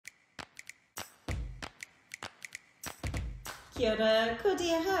Kia ora, ko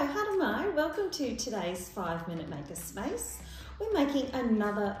dia hau, hara mai. Welcome to today's 5-minute Makerspace. We're making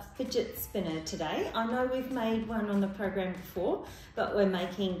another fidget spinner today. I know we've made one on the program before, but we're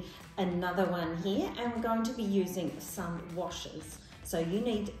making another one here and we're going to be using some washers. So you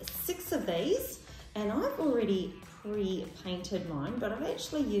need 6 of these, and I've already pre-painted mine, but I've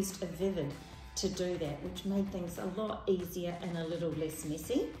actually used a Vivid to do that, which made things a lot easier and a little less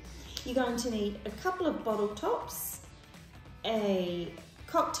messy. You're going to need a couple of bottle tops, a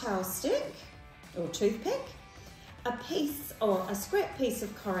cocktail stick or toothpick, a piece or a scrap piece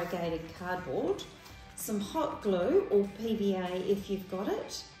of corrugated cardboard, some hot glue or PVA if you've got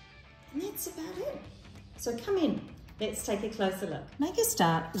it, and that's about it. So come in, let's take a closer look. Make a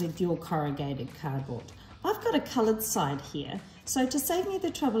start with your corrugated cardboard. I've got a coloured side here, so to save me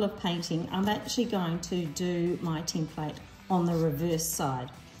the trouble of painting, I'm actually going to do my template on the reverse side.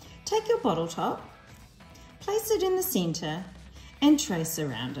 Take your bottle top, place it in the centre and trace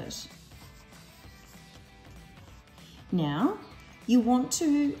around it. Now you want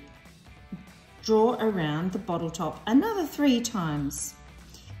to draw around the bottle top another 3 times,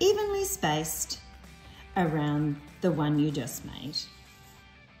 evenly spaced around the one you just made.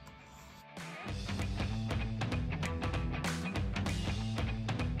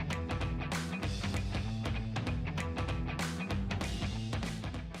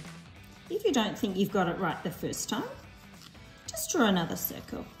 If you don't think you've got it right the first time, just draw another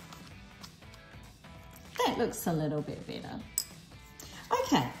circle. That looks a little bit better.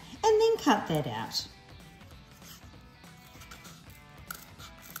 Okay, and then cut that out.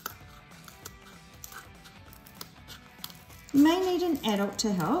 You may need an adult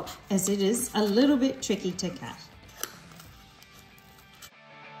to help, as it is a little bit tricky to cut.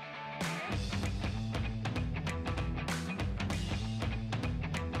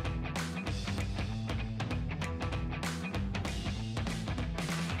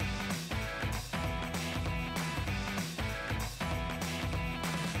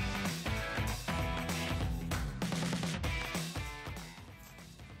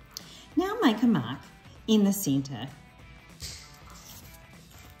 Now make a mark in the centre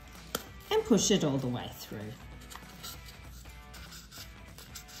and push it all the way through.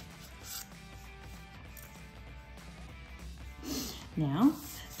 Now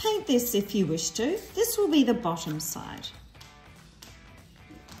paint this if you wish to. This will be the bottom side.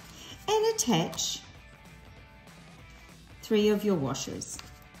 And attach 3 of your washers.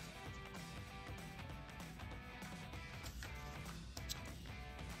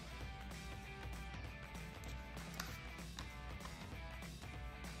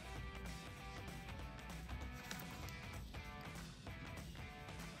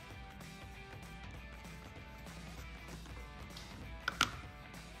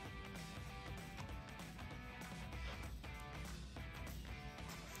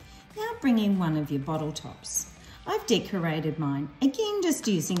 Now bring in one of your bottle tops. I've decorated mine, again just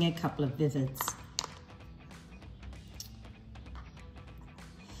using a couple of Vivids.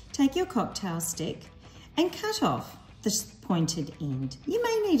 Take your cocktail stick and cut off the pointed end. You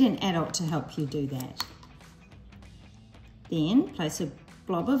may need an adult to help you do that. Then place a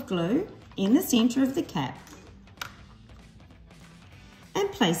blob of glue in the centre of the cap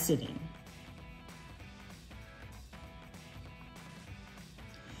and place it in.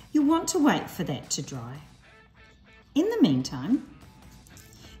 You want to wait for that to dry. In the meantime,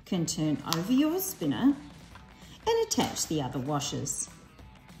 you can turn over your spinner and attach the other washers.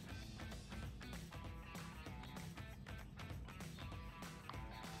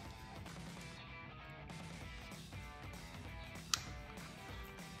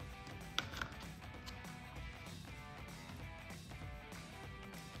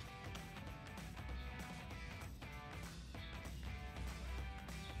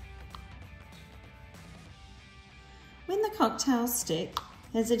 When the cocktail stick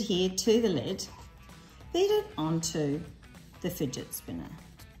has adhered to the lid, feed it onto the fidget spinner.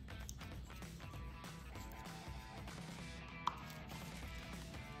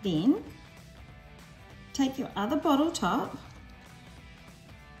 Then take your other bottle top,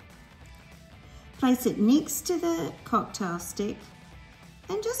 place it next to the cocktail stick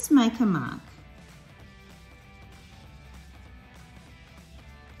and just make a mark.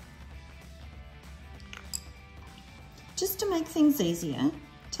 Just to make things easier,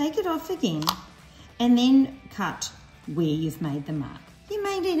 take it off again and then cut where you've made the mark. You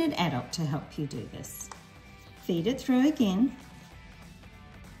may need an adult to help you do this. Feed it through again.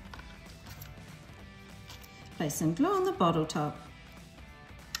 Place some glue on the bottle top.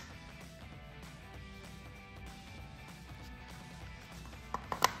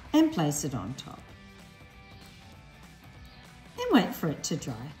 And place it on top. wait for it to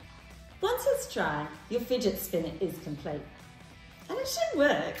dry. Once it's dry, your fidget spinner is complete. And it should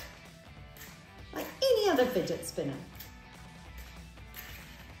work like any other fidget spinner.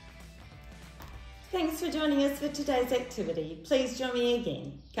 Thanks for joining us for today's activity. Please join me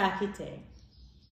again. Ka kite.